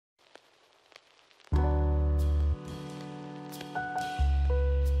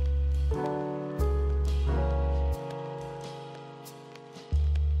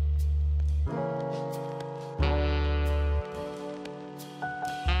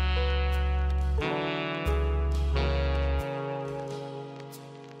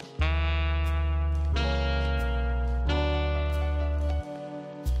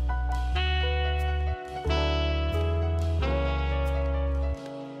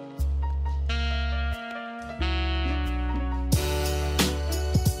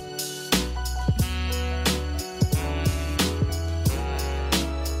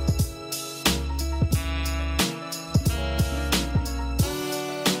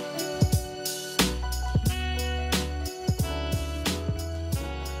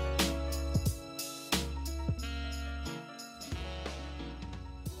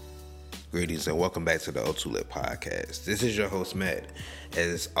Greetings and welcome back to the O2 Lit Podcast. This is your host, Matt.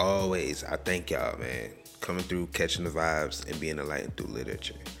 As always, I thank y'all, man, coming through, catching the vibes, and being enlightened through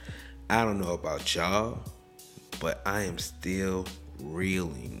literature. I don't know about y'all, but I am still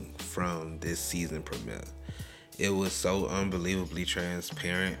reeling from this season premiere. It was so unbelievably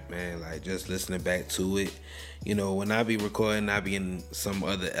transparent, man. Like, just listening back to it. You know, when I be recording, I be in some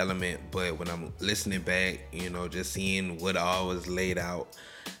other element, but when I'm listening back, just seeing what all was laid out,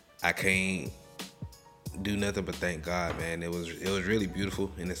 I can't do nothing but thank God, man. It was really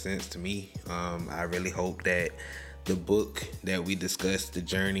beautiful in a sense to me. I really hope that the book that we discussed, The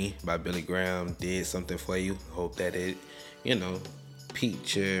Journey by Billy Graham, did something for you. Hope that it,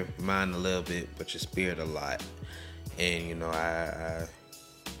 piqued your mind a little bit, but your spirit a lot. And I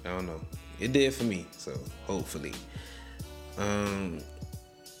don't know. It did for me, so hopefully.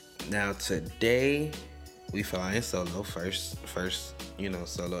 Now today we flying solo, first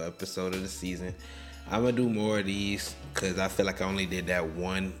solo episode of the season. I'm gonna do more of these because I feel like I only did that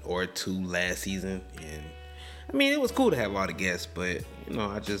one or two last season, and I mean it was cool to have all the guests, but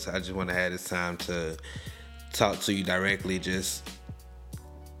I just want to have this time to talk to you directly, just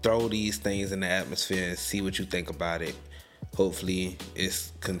throw these things in the atmosphere and see what you think about it. Hopefully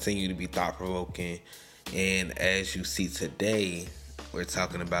it's continue to be thought-provoking. And as you see today, we're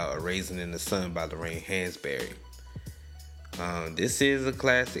talking about A Raisin in the Sun by Lorraine Hansberry. This is a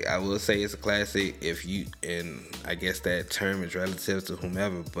classic. I will say it's a classic and I guess that term is relative to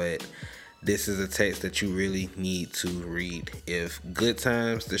whomever, but this is a text that you really need to read. If Good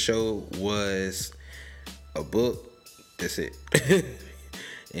Times, the show, was a book, that's it.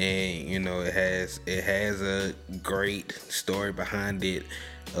 And it has a great story behind it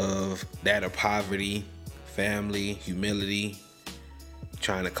of poverty, family, humility,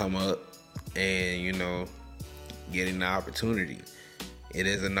 trying to come up, and getting the opportunity. It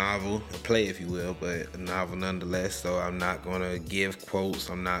is a novel, a play if you will, but a novel nonetheless. So I'm not gonna give quotes.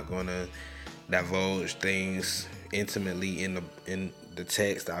 I'm not gonna divulge things intimately in the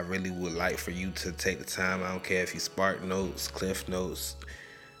text. I really would like for you to take the time. I don't care if you spark notes, cliff notes,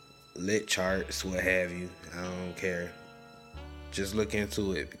 lit charts, what have you. I don't care. Just look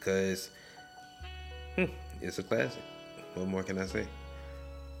into it because it's a classic. What more can I say?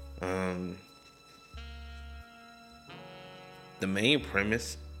 The main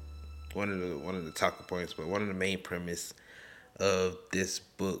premise, one of the talking points, but one of the main premise of this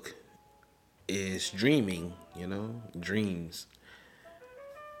book is dreaming. Dreams.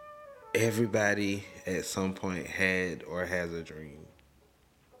 Everybody at some point had or has a dream.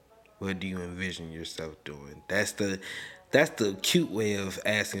 What do you envision yourself doing? That's the cute way of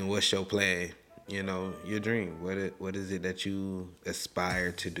asking what's your plan. Your dream. What is it that you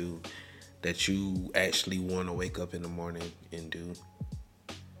aspire to do, that you actually want to wake up in the morning and do?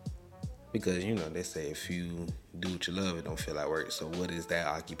 Because they say if you do what you love, it don't feel like work. So what is that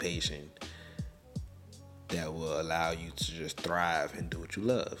occupation that will allow you to just thrive and do what you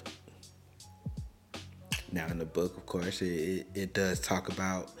love? Now in the book, of course, it does talk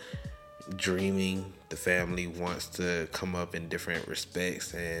about dreaming. The family wants to come up in different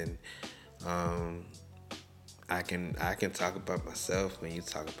respects, and I can talk about myself when you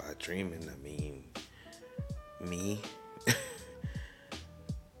talk about dreaming. I mean, me,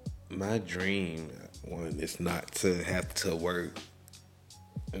 my dream, one, is not to have to work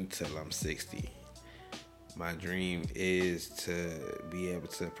until I'm 60. My dream is to be able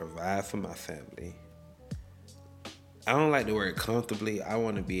to provide for my family. I don't like the word comfortably. I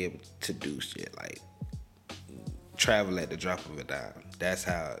want to be able to do shit like travel at the drop of a dime. That's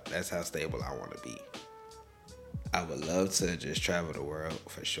how stable I want to be. I would love to just travel the world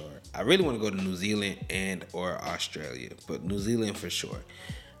for sure. I really want to go to New Zealand and or Australia, but New Zealand for sure.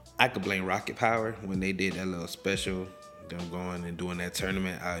 I could blame Rocket Power when they did that little special, them going and doing that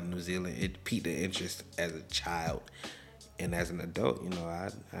tournament out in New Zealand. It piqued the interest as a child, and as an adult,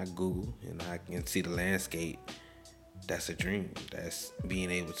 I Google and I can see the landscape. That's a dream. That's being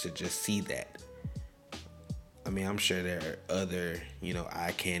able to just see that. I mean, I'm sure there are other,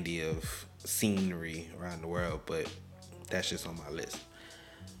 eye candy of scenery around the world, but that's just on my list.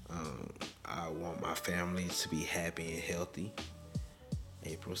 I want my family to be happy and healthy.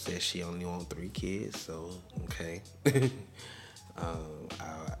 April says she only wants 3 kids, so okay. I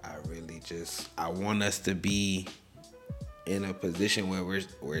really I want us to be in a position where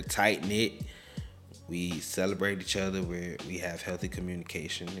we're tight knit. We celebrate each other, we have healthy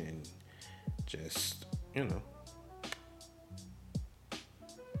communication, and just,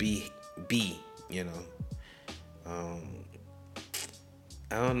 be, I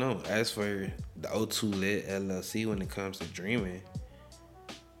don't know. As for the O2 Lit LLC, when it comes to dreaming,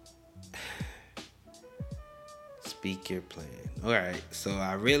 Speak your plan. All right. So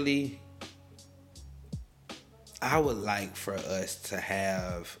I would like for us to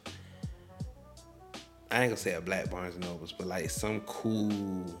have, I ain't gonna say a Black Barnes and Nobles, but like some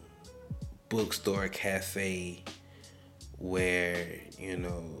cool bookstore cafe where,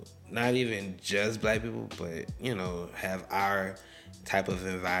 not even just Black people, but, have our type of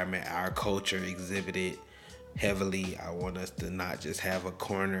environment, our culture exhibited heavily. I want us to not just have a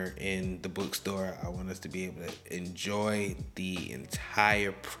corner in the bookstore. I want us to be able to enjoy the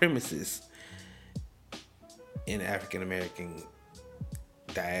entire premises in African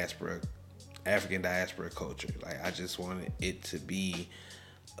diaspora culture. Like, I just wanted it to be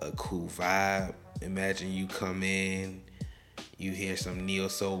a cool vibe. Imagine you come in, you hear some neo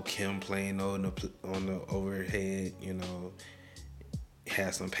soul Kim playing on the overhead.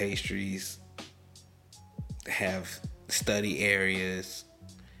 Have some pastries, have study areas,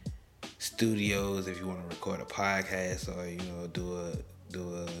 studios if you want to record a podcast or do a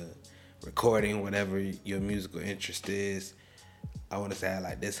recording, whatever your musical interest is. I want us to have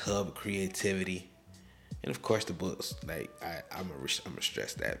like this hub of creativity, and of course the books. Like I'm gonna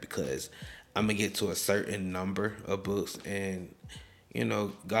stress that because I'm gonna get to a certain number of books, and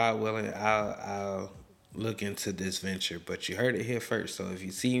God willing, I'll look into this venture. But you heard it here first. So if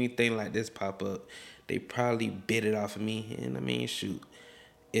you see anything like this pop up, they probably bid it off of me. And I mean, shoot,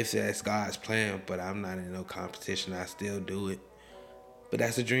 if that's God's plan, but I'm not in no competition, I still do it. But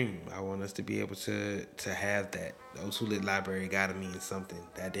that's a dream. I want us to be able to have that. Those Who Lit Library gotta mean something.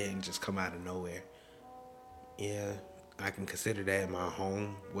 That didn't just come out of nowhere. Yeah, I can consider that my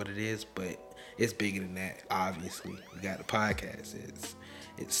home, what it is, but it's bigger than that. Obviously, we got the podcast.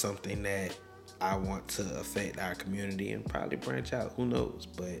 It's something that I want to affect our community and probably branch out. Who knows?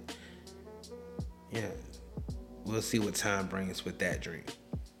 But yeah, we'll see what time brings with that dream.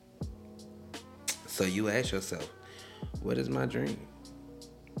 So you ask yourself, what is my dream?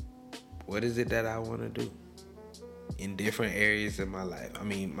 What is it that I want to do in different areas of my life? I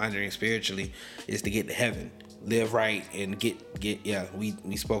mean, my dream spiritually is to get to heaven, live right, and get. Yeah, we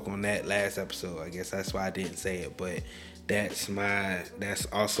spoke on that last episode. I guess that's why I didn't say it, but that's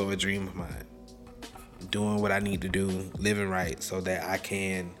also a dream of mine. Doing what I need to do, living right, so that I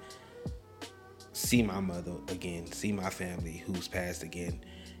can see my mother again, see my family who's passed again,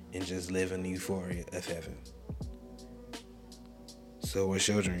 and just live in the euphoria of heaven. So what's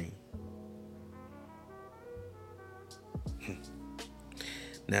your dream?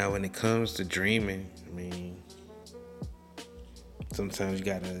 Now, when it comes to dreaming, I mean, sometimes you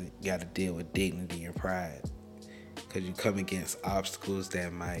gotta deal with dignity and pride, because you come against obstacles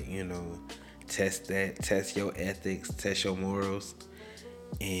that might, test your ethics, test your morals,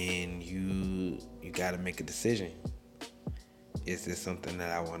 and you gotta make a decision. Is this something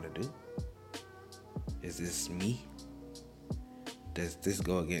that I want to do? Is this me? Does this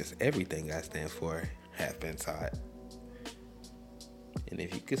go against everything I stand for, have been taught? And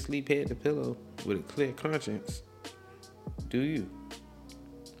if you could sleep head to pillow with a clear conscience, do you?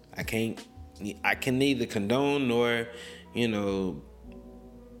 I can neither condone nor,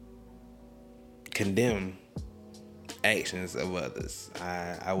 condemn actions of others.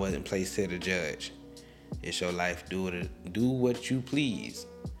 I wasn't placed here to judge. It's your life. Do what you please.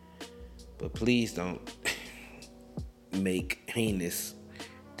 But please don't make heinous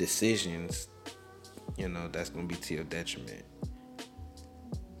decisions, that's going to be to your detriment.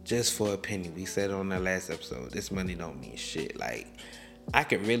 Just for a penny. We said on that last episode, this money don't mean shit. Like, I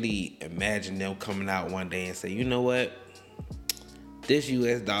could really imagine them coming out one day and say, you know what? This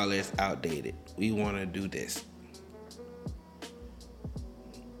US dollar is outdated. We want to do this.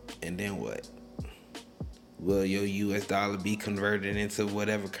 And then what? Will your US dollar be converted into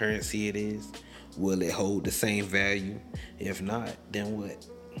whatever currency it is? Will it hold the same value? If not, then what?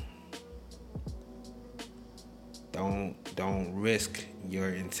 Don't risk your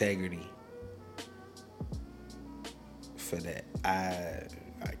integrity for that. I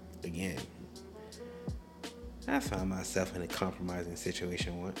found myself in a compromising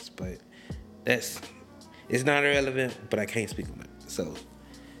situation once, but it's not irrelevant, but I can't speak on it. So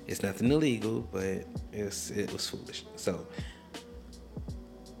it's nothing illegal, but it was foolish. So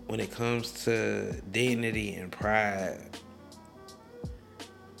when it comes to dignity and pride,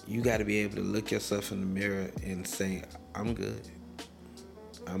 you got to be able to look yourself in the mirror and say, I'm good.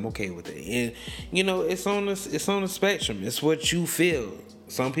 I'm okay with it. And it's on the spectrum. It's what you feel.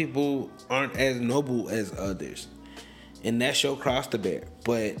 Some people aren't as noble as others, and that's your cross to bear.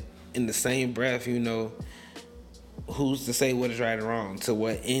 But in the same breath, who's to say what is right or wrong? To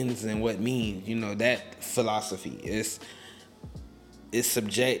what ends and what means? That philosophy is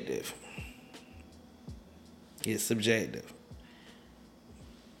subjective. It's subjective.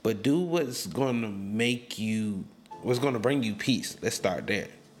 But do what's going to what's going to bring you peace. Let's start there.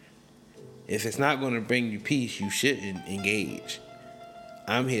 If it's not going to bring you peace, you shouldn't engage.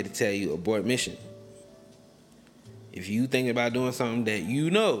 I'm here to tell you, abort mission. If you think about doing something that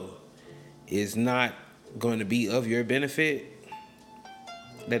you know is not going to be of your benefit,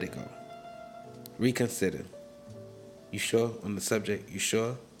 let it go. Reconsider. You sure on the subject? You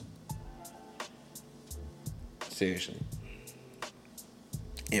sure? Seriously.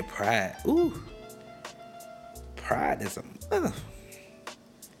 And pride. Ooh. Pride is a mother.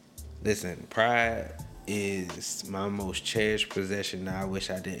 Listen, pride is my most cherished possession that I wish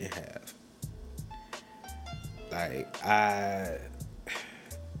I didn't have. Like, I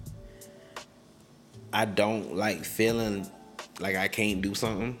don't like feeling like I can't do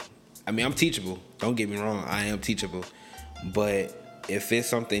something. I mean, I'm teachable. Don't get me wrong. I am teachable. But if it's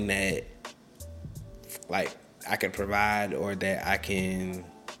something that, like, I can provide or that I can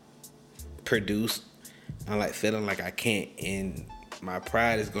produce, I like feeling like I can't. And my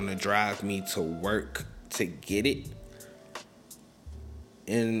pride is going to drive me to work to get it.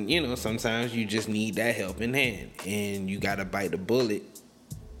 And, you know, sometimes you just need that helping hand. And you got to bite the bullet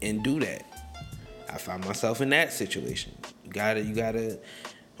and do that. I find myself in that situation. You gotta,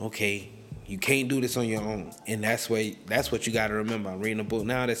 okay, you can't do this on your own. And that's what you gotta remember. I'm reading a book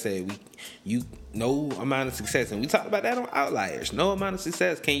now that said no amount of success, and we talked about that on Outliers. No amount of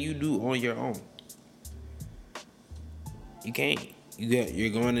success can you do on your own. You can't.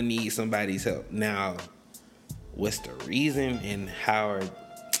 You're going to need somebody's help. Now, what's the reason and how are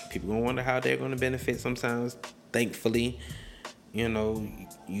people gonna wonder how they're gonna benefit sometimes? Thankfully, you know,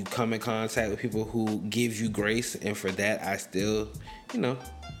 you come in contact with people who give you grace, and for that, I still, you know,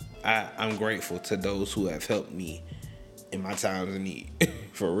 I'm grateful to those who have helped me in my times of need.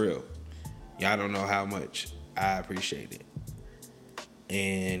 For real. Y'all don't know how much I appreciate it.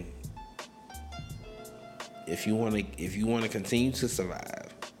 And if you want to continue to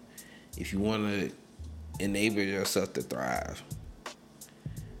survive, if you want to enable yourself to thrive,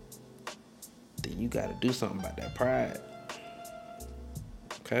 then you got to do something about that pride.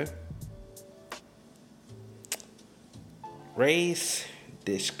 Okay? Race,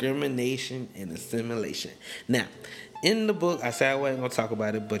 discrimination, and assimilation. Now, in the book, I said I wasn't gonna talk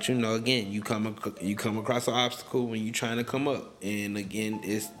about it, but you know, again, you come across an obstacle when you're trying to come up, and again,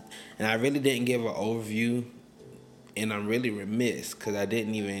 and I really didn't give an overview, and I'm really remiss because I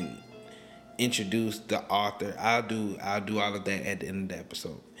didn't even introduce the author. I'll do all of that at the end of the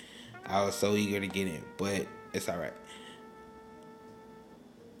episode. I was so eager to get in, but it's all right.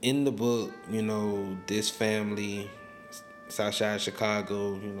 In the book, you know, this family, Southside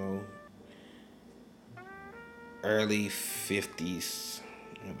Chicago, you know, early 50s,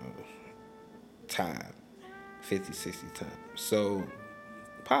 you know, time, 50, 60 time. So,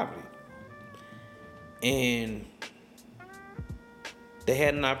 poverty. And they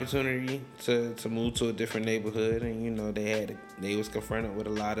had an opportunity to move to a different neighborhood, and, you know, they was confronted with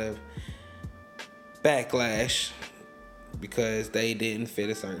a lot of backlash because they didn't fit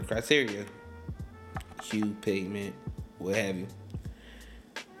a certain criteria. Hue, pigment, what have you.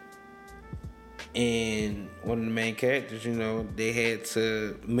 And one of the main characters, you know, they had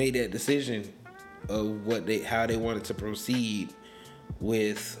to make that decision of how they wanted to proceed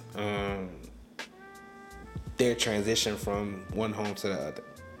with their transition from one home to the other.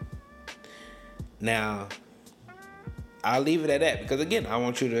 Now, I'll leave it at that because, again,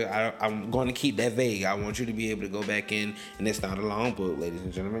 I'm going to keep that vague. I want you to be able to go back in, and it's not a long book, ladies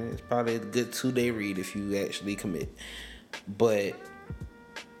and gentlemen. It's probably a good 2-day read if you actually commit. But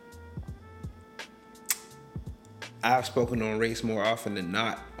I've spoken on race more often than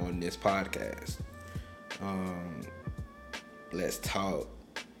not on this podcast. Let's talk.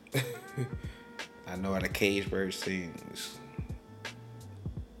 I know how the cage bird sings.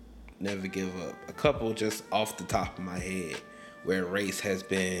 Never give up. A couple just off the top of my head where race has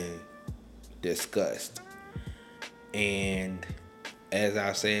been discussed. And as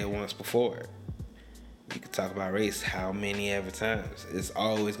I said once before, you can talk about race how many ever times. It's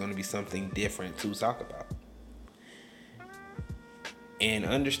always going to be something different to talk about. And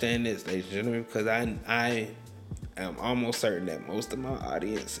understand this, ladies and gentlemen, because I am almost certain that most of my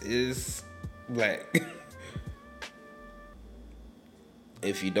audience is black.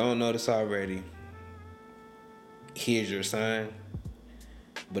 If you don't know this already, here's your sign.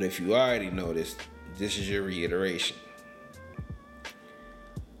 But if you already know this is your reiteration.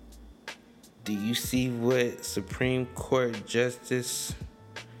 Do you see what Supreme Court Justice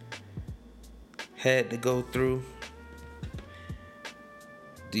had to go through?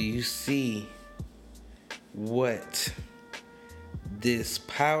 Do you see what this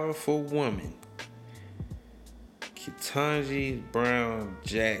powerful woman, Ketanji Brown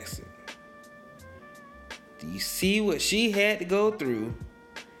Jackson, do you see what she had to go through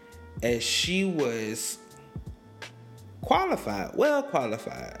as she was well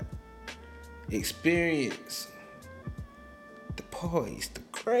qualified, experience, the poise, the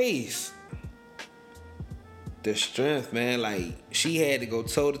grace, the strength, man. Like, she had to go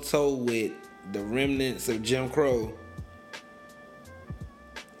toe to toe with the remnants of Jim Crow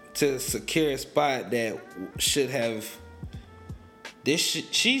to secure a spot that should have.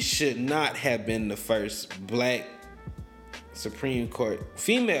 She should not have been the first black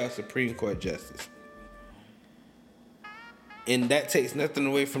female Supreme Court justice. And that takes nothing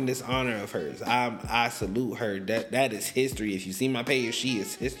away from this honor of hers. I salute her. That is history. If you see my page, she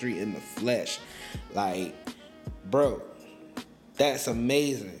is history in the flesh. Like, bro, that's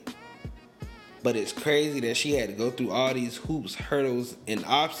amazing. But it's crazy that she had to go through all these hoops, hurdles, and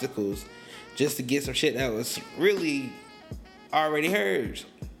obstacles just to get some shit that was really already hers.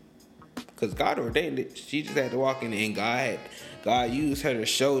 Because God ordained it. She just had to walk in, and God used her to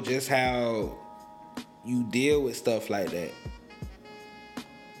show just how you deal with stuff like that.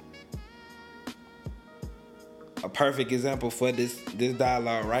 A perfect example for this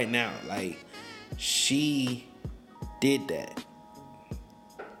dialogue right now. Like, she did that.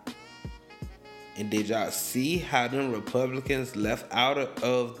 And did y'all see how them Republicans left out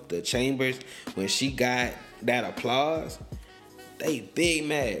of the chambers when she got that applause? They big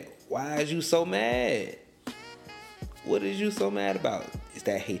mad. Why is you so mad? What is you so mad about? Is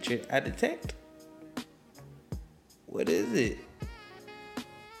that hatred I detect? What is it?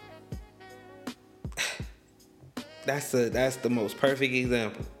 That's the most perfect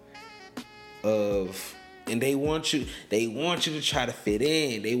example of, and they want you to try to fit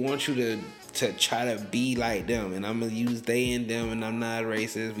in. They want you to try to be like them. And I'm gonna use they and them, and I'm not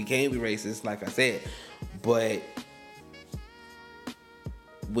racist. We can't be racist, like I said. But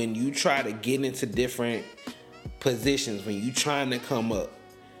when you try to get into different positions, when you trying to come up,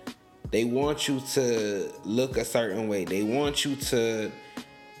 they want you to look a certain way. They want you to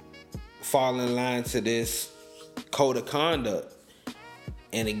fall in line to this code of conduct.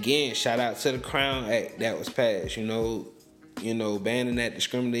 And again, shout out to the Crown Act that was passed, you know, banning that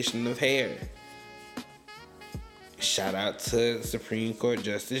discrimination of hair. Shout out to Supreme Court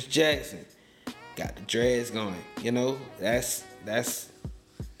Justice Jackson. Got the dreads going. You know, that's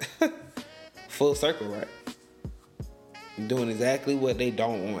full circle, right? Doing exactly what they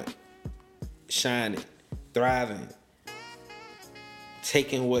don't want. Shining, thriving,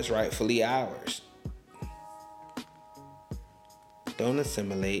 taking what's rightfully ours. Don't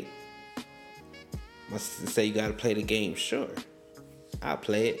assimilate. My sister say you gotta play the game. Sure, I'll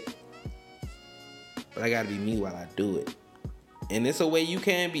play it, but I gotta be me while I do it. And it's a way you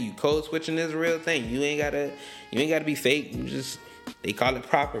can be. Code switching is a real thing. You ain't gotta be fake. They call it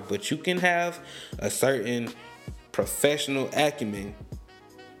proper, but you can have a certain professional acumen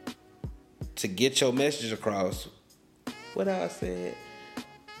to get your message across. What I said,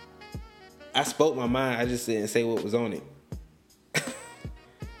 I spoke my mind. I just didn't say what was on it.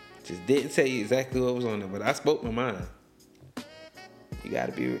 Just didn't tell you exactly what was on it, but I spoke my mind. You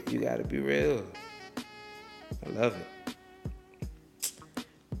gotta be real. I love it.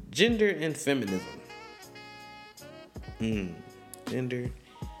 Gender and feminism. Gender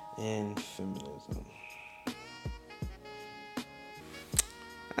and feminism.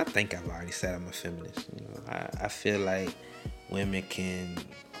 I think I've already said I'm a feminist. You know, I feel like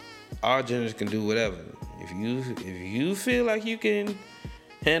all genders can do whatever. If you feel like you can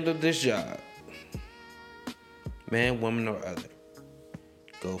handle this job, man, woman, or other,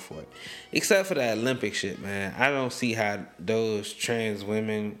 go for it. Except for that Olympic shit, man. I don't see how those trans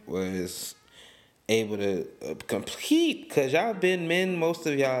women was able to compete, because y'all been men most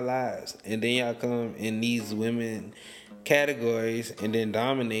of y'all lives, and then y'all come in these women categories and then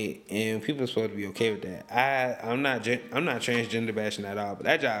dominate, and people are supposed to be okay with that. I'm not transgender bashing at all, but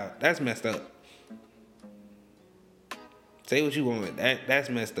that job, that's messed up. Say what you want. That's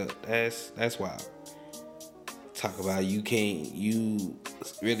messed up. That's wild. Talk about you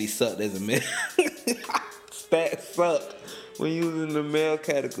really sucked as a man. That sucked when you was in the male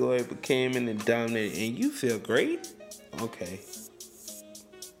category, but came in and dominated, and you feel great? Okay.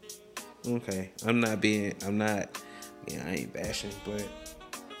 I ain't bashing, but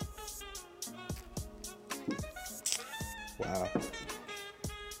wow.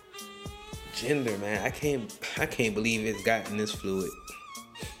 Gender, man, I can't believe it's gotten this fluid.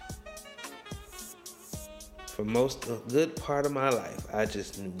 For a good part of my life, I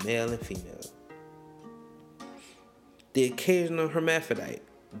just knew male and female. the occasional hermaphrodite.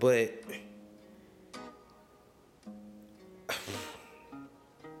 But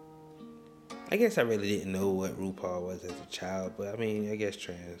I guess I really didn't know what RuPaul was as a child, but I mean, I guess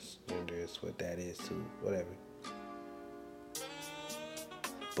transgender is what that is too. Whatever.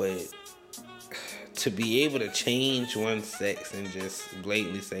 But to be able to change one sex and just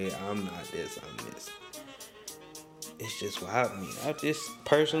blatantly say, I'm not this, I'm this, it's just wild to me. I just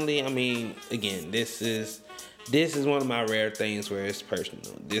personally, I mean, again, this is one of my rare things where it's personal.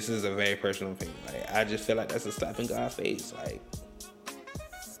 This is a very personal thing. Like, I just feel like that's a slap in God's face. Like,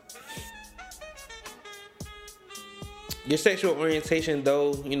 your sexual orientation,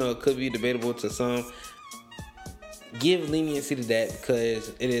 though, you know, it could be debatable to some. Give leniency to that because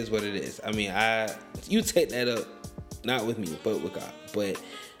it is what it is. I mean, you take that up, not with me, but with God. But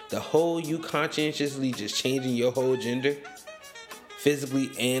the whole you conscientiously just changing your whole gender, physically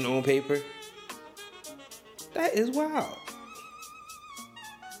and on paper, that is wild.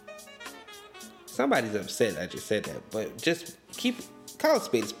 Somebody's upset I just said that, but just call a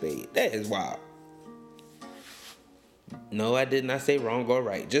spade a spade. That is wild. No, I did not say wrong or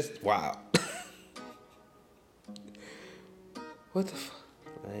right. Just wild. What the fuck?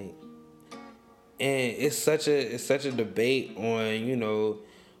 Like, and it's such a debate on, you know,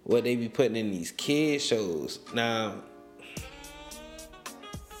 what they be putting in these kid shows. Now,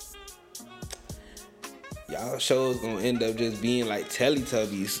 y'all shows gonna end up just being like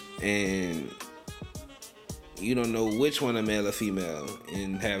Teletubbies, and you don't know which one a male or female,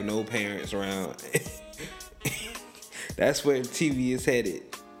 and have no parents around. That's where TV is headed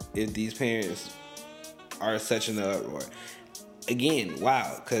if these parents are such an uproar. Again,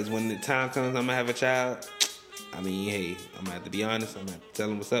 wow, because when the time comes I'm gonna have a child, I mean, hey, I'm gonna have to be honest, I'm gonna have to tell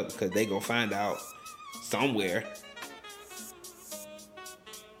them what's up, because they gonna find out somewhere.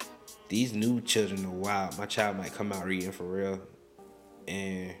 These new children are wild. My child might come out reading for real,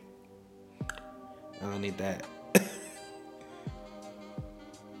 and I don't need that.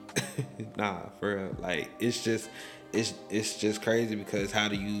 Nah, for real. Like, it's just crazy, because how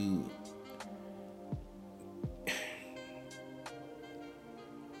do you...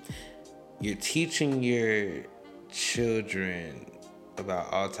 You're teaching your children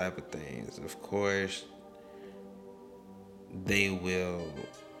about all type of things. Of course, they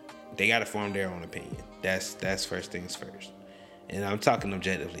gotta form their own opinion. That's first things first. And I'm talking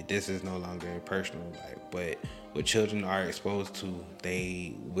objectively. This is no longer personal, like, but what children are exposed to,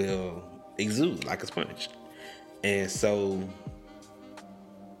 they will exude like a sponge. And so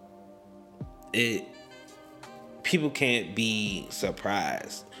people can't be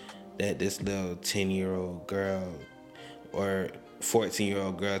surprised that this little 10-year-old girl or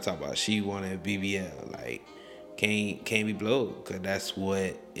 14-year-old girl talk about she wanted BBL. Like, can't be blowed, because that's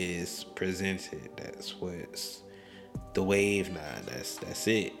what is presented. That's what's the wave now. That's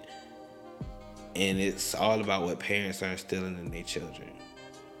it. And it's all about what parents are instilling in their children.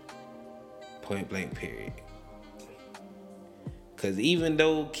 Point blank, period. Because even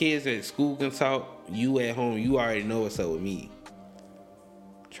though kids at school can talk, you at home, you already know what's up with me.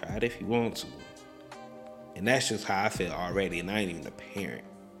 Try it if you want to. And that's just how I feel already, and I ain't even a parent.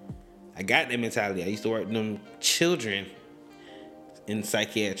 I got that mentality. I used to work with them children in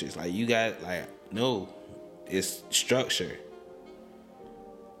psychiatrists. Like, you got, like, no, it's structure.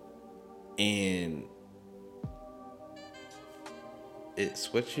 And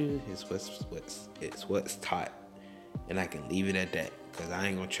it's what's taught. And I can leave it at that, because I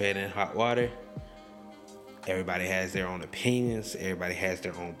ain't gonna tread in hot water. Everybody has their own opinions. Everybody has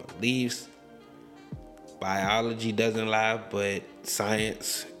their own beliefs. Biology doesn't lie, but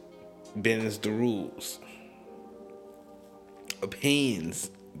science bends the rules. Opinions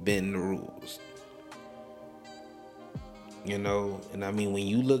bend the rules. You know, and I mean, when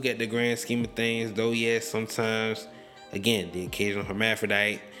you look at the grand scheme of things, though, yes, sometimes, again, the occasional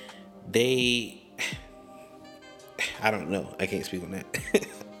hermaphrodite, I don't know. I can't speak on that.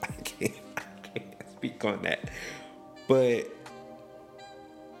 I can't speak on that. But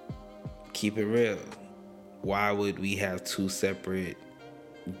keep it real. Why would we have two separate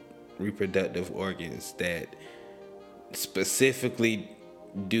reproductive organs that specifically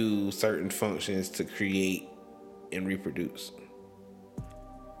do certain functions to create and reproduce?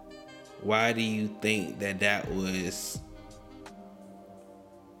 Why do you think that was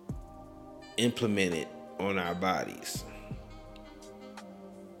implemented on our bodies?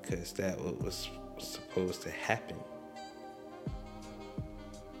 Because that was supposed to happen.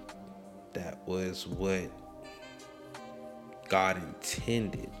 That was what God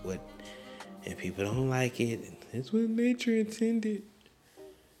intended. And people don't like it. It's what nature intended.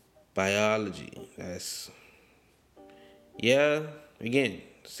 Biology. Yeah, again,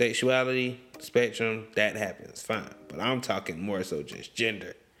 sexuality, spectrum, that happens, fine. But I'm talking more so just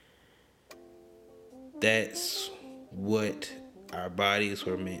gender. That's what our bodies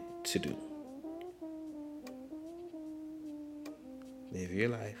were meant to do. Live your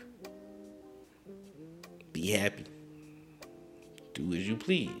life. Be happy. Do as you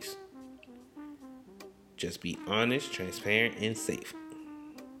please. Just be honest, transparent, and safe.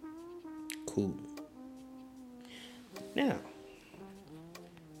 Cool. Now,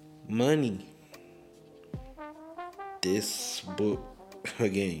 money. This book,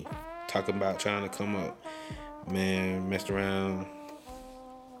 again, talking about trying to come up. Man, messed around,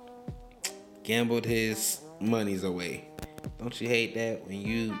 gambled his monies away. Don't you hate that when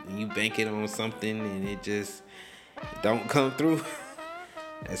you bank it on something and it just don't come through?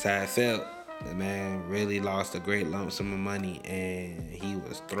 That's how I felt. The man really lost a great lump sum of money and he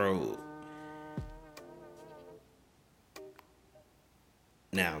was thrilled.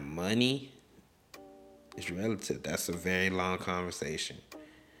 Now, money is relative. That's a very long conversation.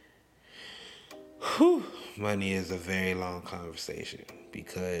 Whew. Money is a very long conversation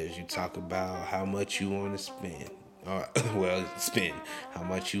because you talk about how much you want to spend. Or, well, spend. How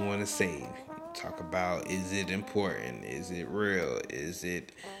much you want to save. You talk about, is it important? Is it real? Is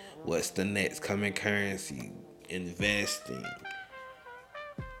it, what's the next coming currency? Investing.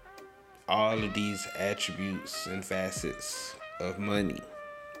 All of these attributes and facets of money.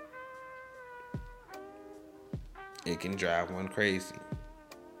 It can drive one crazy.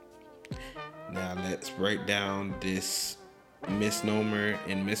 Now let's break down this misnomer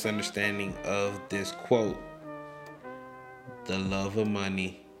and misunderstanding of this quote. The love of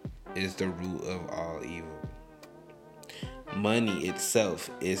money is the root of all evil. Money itself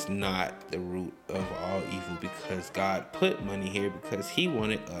is not the root of all evil because God put money here because he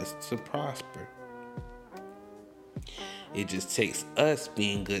wanted us to prosper. It just takes us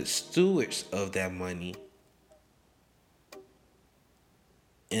being good stewards of that money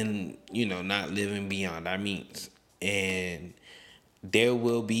and, not living beyond our means. And there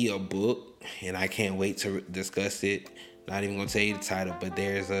will be a book, and I can't wait to discuss it. Not even going to tell you the title, but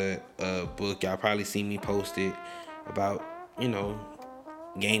there's a book, y'all probably see me post it, about,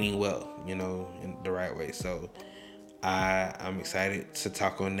 gaining wealth, in the right way. So I'm excited to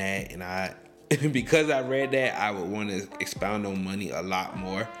talk on that. And because I read that, I would want to expound on money a lot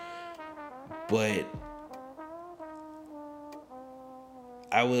more. But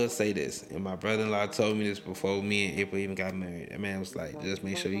I will say this, and my brother-in-law told me this before me and April even got married. That man was like, just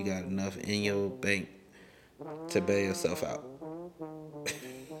make sure you got enough in your bank to bail yourself out.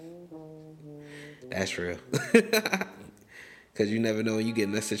 That's real. Because you never know when you get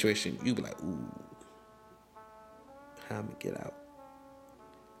in that situation, you be like, ooh, how I'm going to get out?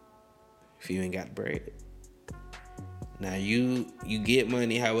 If you ain't got the bread. Now, you get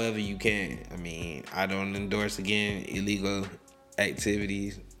money however you can. I mean, I don't endorse, again, illegal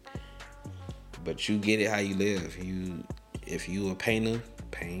activities, but you get it how you live. If you a painter,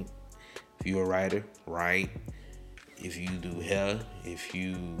 paint. If you a writer, write. If you do hair, if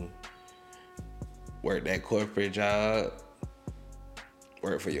you work that corporate job,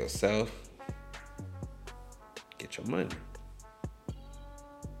 work for yourself, get your money.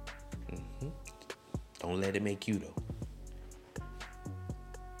 Don't let it make you though.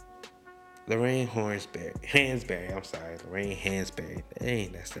 Lorraine Hansberry. Lorraine Hansberry.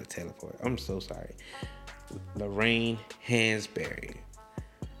 Dang, that's that teleport. I'm so sorry. Lorraine Hansberry,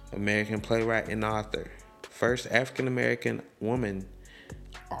 American playwright and author. First African American woman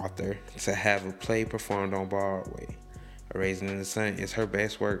author to have a play performed on Broadway. Raisin in the Sun is her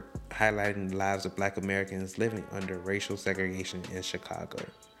best work, highlighting the lives of Black Americans living under racial segregation in Chicago.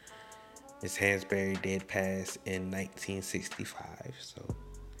 Ms. Hansberry did pass in 1965, so...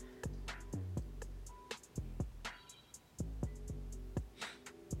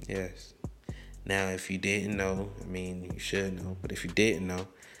 Yes. Now, if you didn't know, I mean, you should know, but if you didn't know,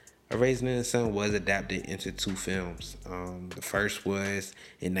 A Raisin in the Sun was adapted into 2 films. The first was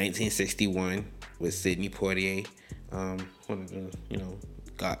in 1961 with Sidney Poitier. One of the,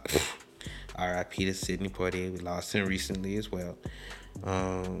 God, R.I.P. to Sidney Poitier. We lost him recently as well.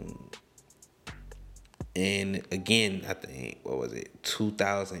 And again, I think,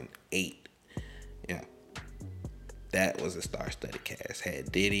 2008. Yeah. That was a star-studded cast.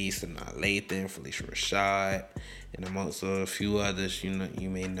 Had Diddy, Sanaa Lathan, Felicia Rashad, and amongst a few others you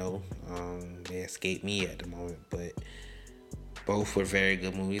may know. They escape me at the moment, but both were very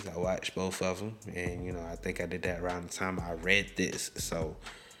good movies. I watched both of them, and I think I did that around the time I read this. So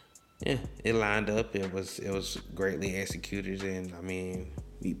yeah, it lined up. It was greatly executed, and I mean,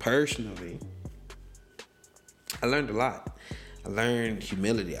 me personally, I learned a lot. I learned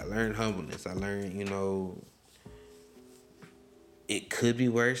humility. I learned humbleness. I learned, it could be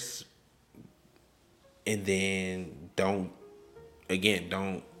worse. And then don't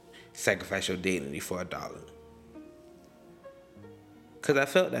sacrifice your dignity for $1. Cause I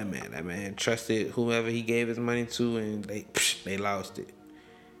felt that man. That man trusted whoever he gave his money to, and they lost it.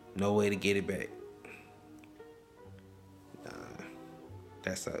 No way to get it back. Nah,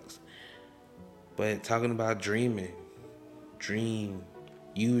 that sucks. But talking about dreaming, dream,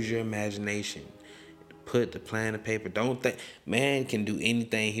 use your imagination. Put the plan to paper. Don't think man can do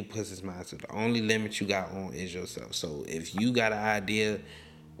anything he puts his mind to. The only limit you got on is yourself. So if you got an idea,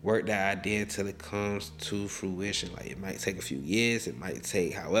 work that idea till it comes to fruition. Like, it might take a few years, it might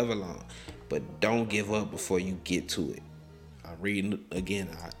take however long, but don't give up before you get to it. I'm reading again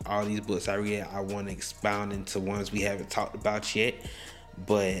all these books I read. I want to expound into ones we haven't talked about yet,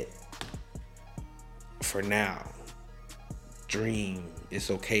 but for now, dream. It's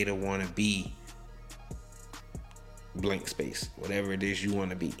okay to want to be blank space, whatever it is you want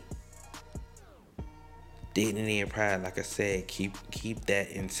to be. Dignity and pride, like I said, keep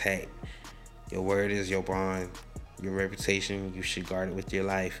that intact. Your word is your bond. Your reputation, you should guard it with your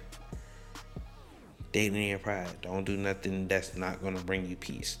life. Dignity and pride. Don't do nothing that's not gonna bring you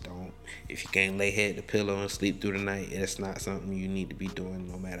peace. If you can't lay head to pillow and sleep through the night, it's not something you need to be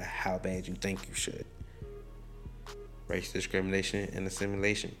doing, no matter how bad you think you should. Race discrimination and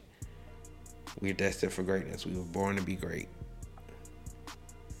assimilation. We're destined for greatness. We were born to be great.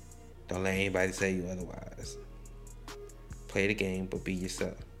 Don't let anybody tell you otherwise. Play the game, but be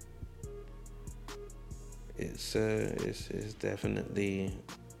yourself. It's definitely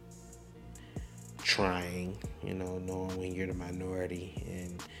trying, knowing when you're the minority,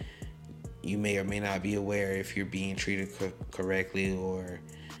 and you may or may not be aware if you're being treated correctly, or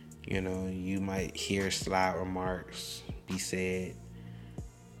you might hear sly remarks be said.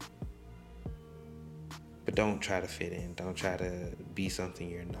 But don't try to fit in. Don't try to be something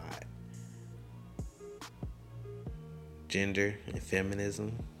you're not. Gender and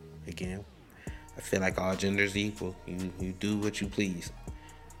feminism, again, I feel like all genders equal. You do what you please.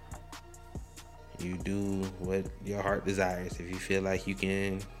 You do what your heart desires. If you feel like you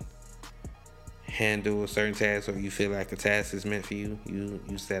can handle a certain task, or you feel like a task is meant for you,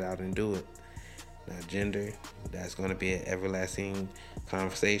 you set out and do it. Now, gender, that's going to be an everlasting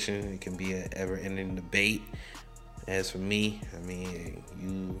conversation. It can be an ever-ending debate. As for me,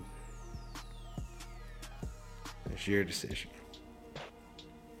 it's your decision.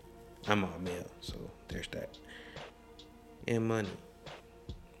 I'm all male, so there's that. And money.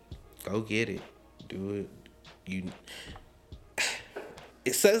 Go get it. Do it.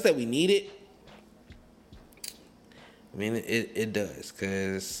 It sucks that we need it. It does,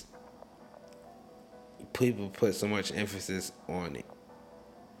 because people put so much emphasis on it.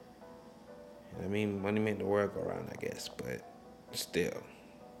 Money make the world go round, I guess, but still.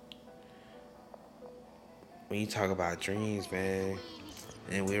 When you talk about dreams, man,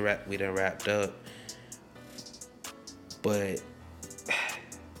 and we done wrapped up, but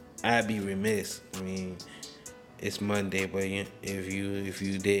I'd be remiss. It's Monday, but if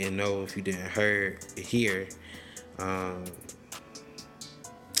you didn't know, if you didn't hear,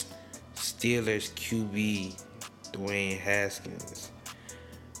 Steelers QB Dwayne Haskins,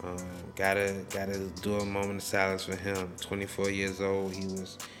 gotta do a moment of silence for him. 24 years old, he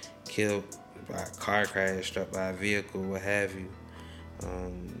was killed by a car crash, struck by a vehicle, what have you.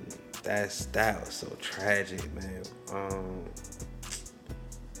 That was so tragic, man.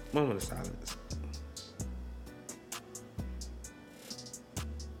 Moment of silence.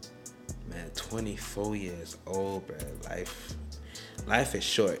 Man, 24 years old, bro. Life is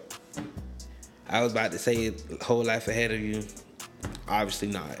short. I was about to say the whole life ahead of you. Obviously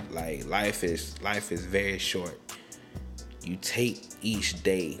not. Like, life is very short. You take each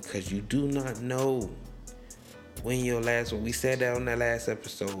day, because you do not know when your last one. We said that on that last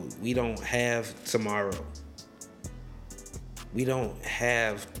episode. We don't have tomorrow. We don't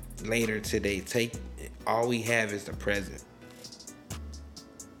have later today. All we have is the present.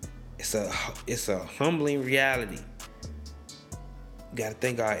 It's a humbling reality. You gotta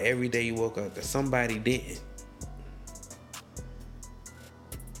thank God every day you woke up, because somebody didn't.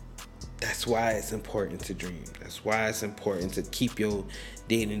 That's why it's important to dream. That's why it's important to keep your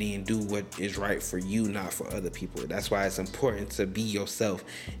dignity and do what is right for you, not for other people. That's why it's important to be yourself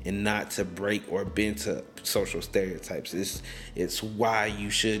and not to break or bend to social stereotypes. It's why you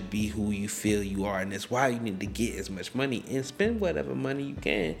should be who you feel you are, and it's why you need to get as much money and spend whatever money you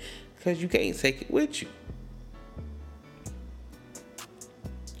can, because you can't take it with you.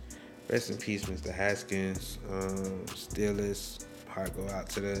 Rest in peace, Mr. Haskins. Steelers, heart go out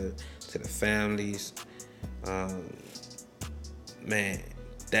to the families. Man,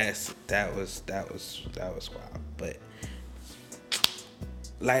 that was wild. But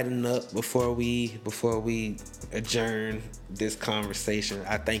lighten up before we adjourn this conversation.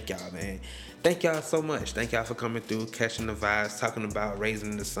 I thank y'all, man. Thank y'all so much. Thank y'all for coming through, catching the vibes, talking about Raisin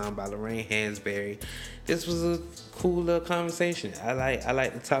in the Sun by Lorraine Hansberry. This was a cool little conversation. I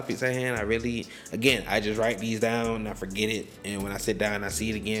like the topics at hand. I just write these down and I forget it, and when I sit down I see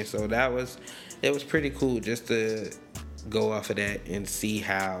it again. So it was pretty cool just to go off of that and see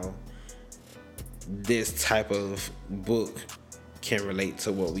how this type of book can relate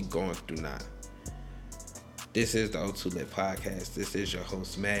to what we going through now. This is the O2 Lit Podcast. This is your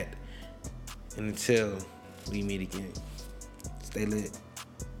host, Matt. And until we meet again, stay lit.